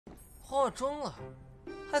化妆了，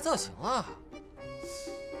还造型了。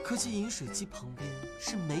可惜饮水机旁边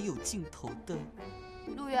是没有镜头的。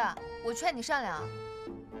陆月，我劝你善良。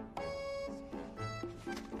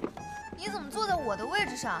你怎么坐在我的位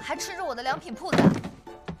置上，还吃着我的良品铺子？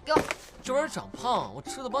给我！这玩意儿长胖，我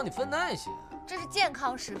吃的帮你分担一些。这是健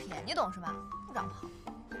康食品，你懂是吧？不长胖。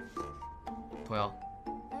童瑶，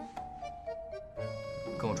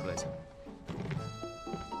跟我出来一下。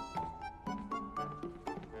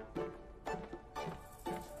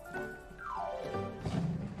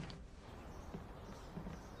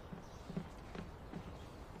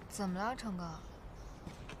怎么了，成哥？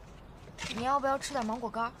你要不要吃点芒果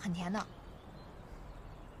干？很甜的。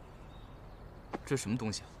这什么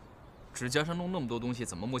东西啊？指甲上弄那么多东西，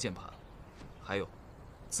怎么摸键盘？还有，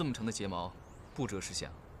这么长的睫毛，不遮视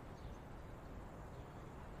线。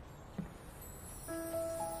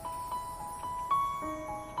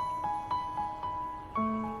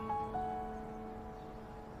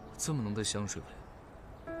这么浓的香水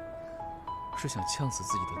味，是想呛死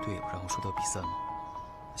自己的队友，然后输掉比赛吗？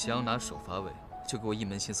想要拿首发位，就给我一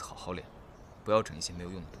门心思好好练，不要整一些没有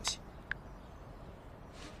用的东西。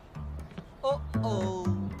哦哦，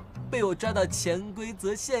被我抓到潜规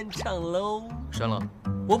则现场喽！删了。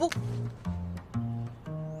我不。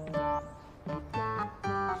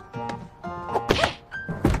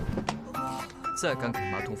再敢给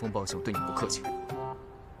妈通风报信，我对你不客气。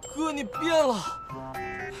哥，你变了。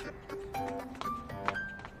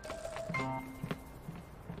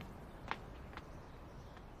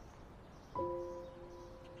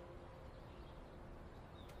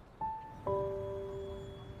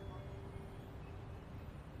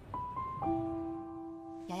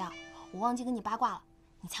瑶瑶，我忘记跟你八卦了，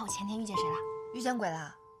你猜我前天遇见谁了？遇见鬼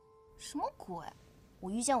了？什么鬼？我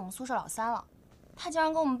遇见我们宿舍老三了，他竟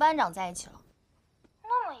然跟我们班长在一起了。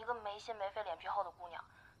那么一个没心没肺、脸皮厚的姑娘，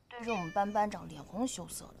对着我们班长脸红羞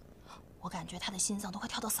涩的，我感觉她的心脏都快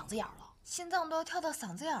跳到嗓子眼了。心脏都要跳到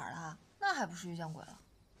嗓子眼了，那还不是遇见鬼了？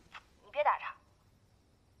你别打岔。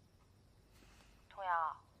童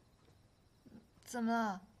瑶，怎么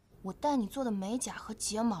了？我带你做的美甲和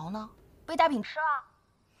睫毛呢？被大饼吃了。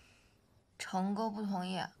成哥不同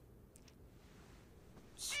意。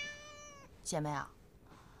姐妹啊，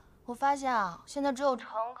我发现啊，现在只有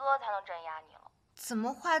成哥才能镇压你了。怎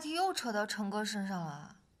么话题又扯到成哥身上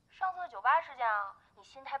了？上次的酒吧事件啊，你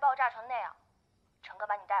心态爆炸成那样，成哥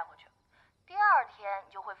把你带回去，第二天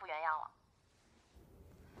你就恢复原样了。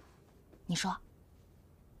你说，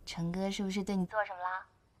成哥是不是对你做什么啦？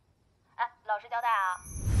哎，老实交代啊。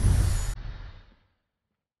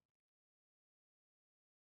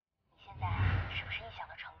你现在啊，是不是一想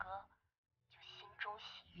到成哥，就心中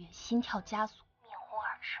喜悦，心跳加速，面红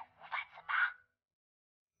耳赤，无法自拔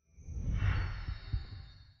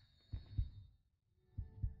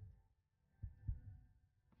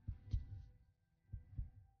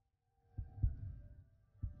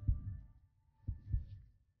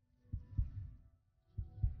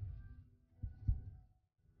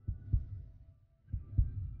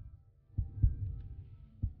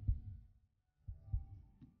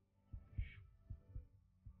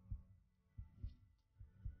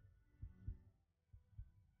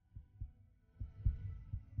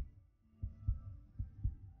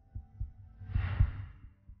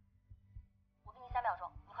？3秒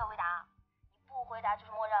钟，你快回答啊！你不回答就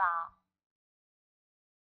是默认了啊！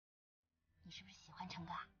你是不是喜欢成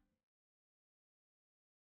哥啊？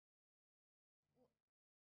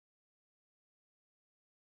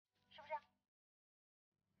是不是？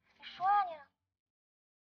你说呀你！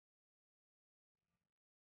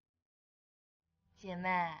姐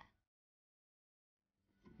妹，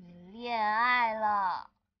你恋爱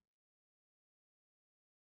了。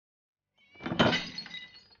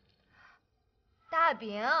大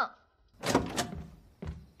饼，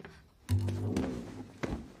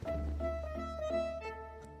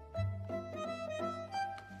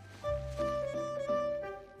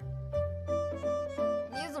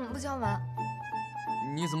你怎么不敲门？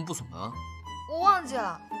你怎么不锁门啊？我忘记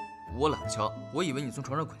了。我懒得敲，我以为你从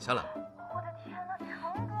床上滚下来。我的天哪，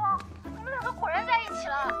成哥，你们两个果然在一起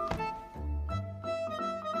了。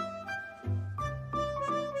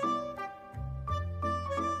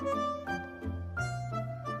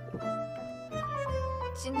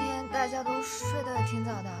今天大家都睡得挺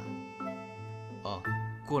早的。啊，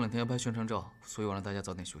过2天要拍宣传照，所以我让大家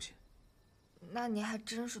早点休息。那你还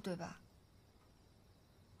真是对吧？